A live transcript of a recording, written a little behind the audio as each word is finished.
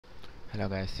Hello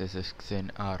guys, this is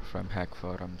Xin R from Hack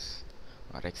Forums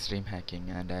or Extreme Hacking,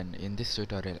 and in this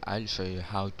tutorial I'll show you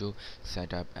how to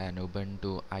set up an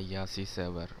Ubuntu IRC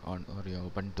server on your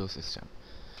Ubuntu system.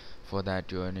 For that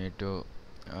you will need a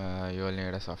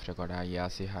software called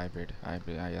IRC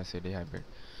IRCD hybrid.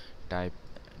 Type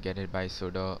get it by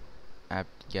sudo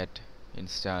apt-get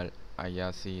install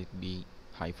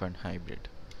IRCB-hybrid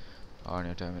on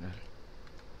your terminal.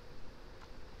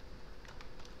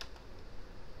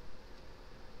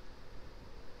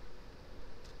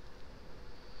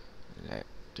 Let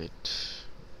it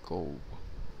go.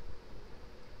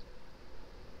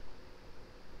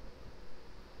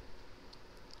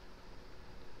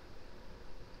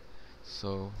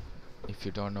 So if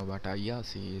you don't know what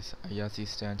IRC is, IRC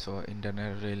stands for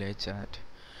Internet Relay Chat,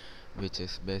 which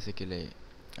is basically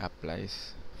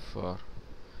applies for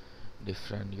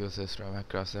different users from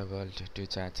across the world to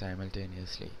chat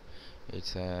simultaneously.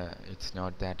 It's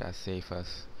not that as safe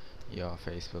as your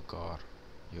Facebook or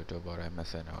YouTube or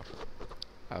MSN or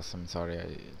I'm sorry,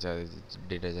 I just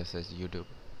did it just as YouTube.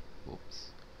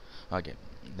 Oops. Okay,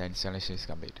 the installation is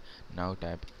complete. Now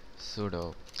type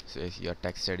sudo, so is your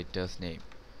text editor's name.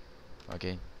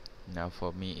 Okay, now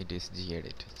for me it is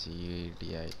gedit,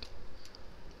 gedit.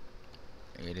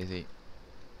 It is a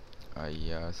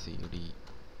IRCD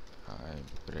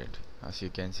hybrid. As you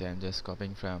can see, I'm just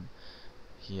copying from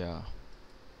here.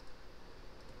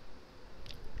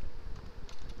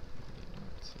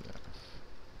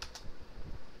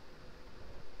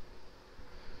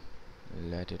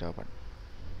 Let it open.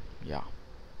 Yeah.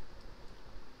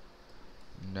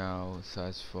 Now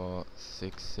search for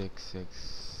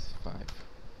 6665.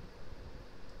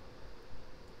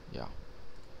 Yeah.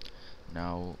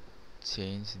 Now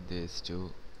change this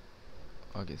to,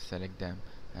 okay, select them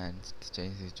and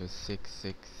change it to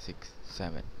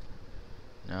 6667.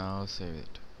 Now save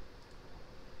it.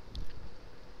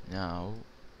 Now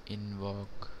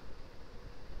invoke,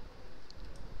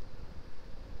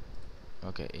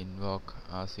 okay, invoke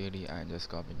RCD. I'm just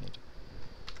copying it.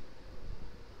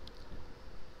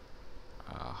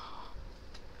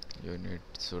 You need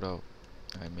sudo,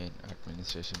 I mean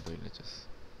administration privileges.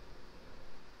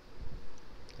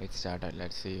 It started.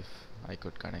 Let's see if I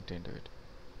could connect into it.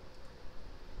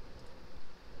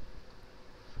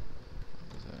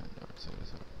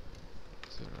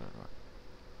 7.0.0.0.1.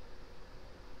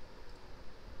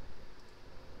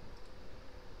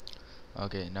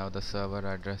 Okay, now the server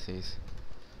address is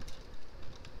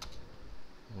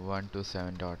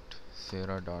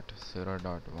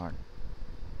 127.0.0.1.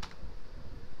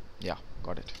 Yeah,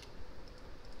 got it.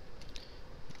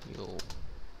 Yo.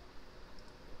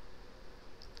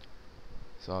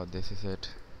 So this is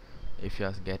it. If you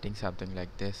are getting something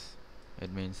like this,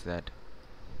 it means that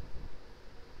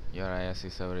your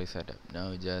IRC server is set up.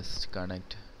 Now just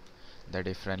connect the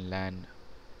different LAN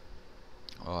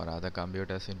or other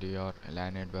computers into your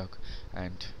LAN network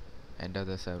and enter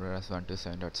the server as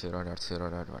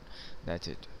 127.0.0.1. That's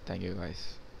it. Thank you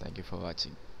guys. Thank you for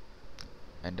watching.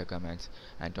 Enter comments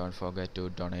and don't forget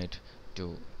to donate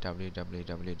to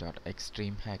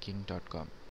www.extremehacking.com.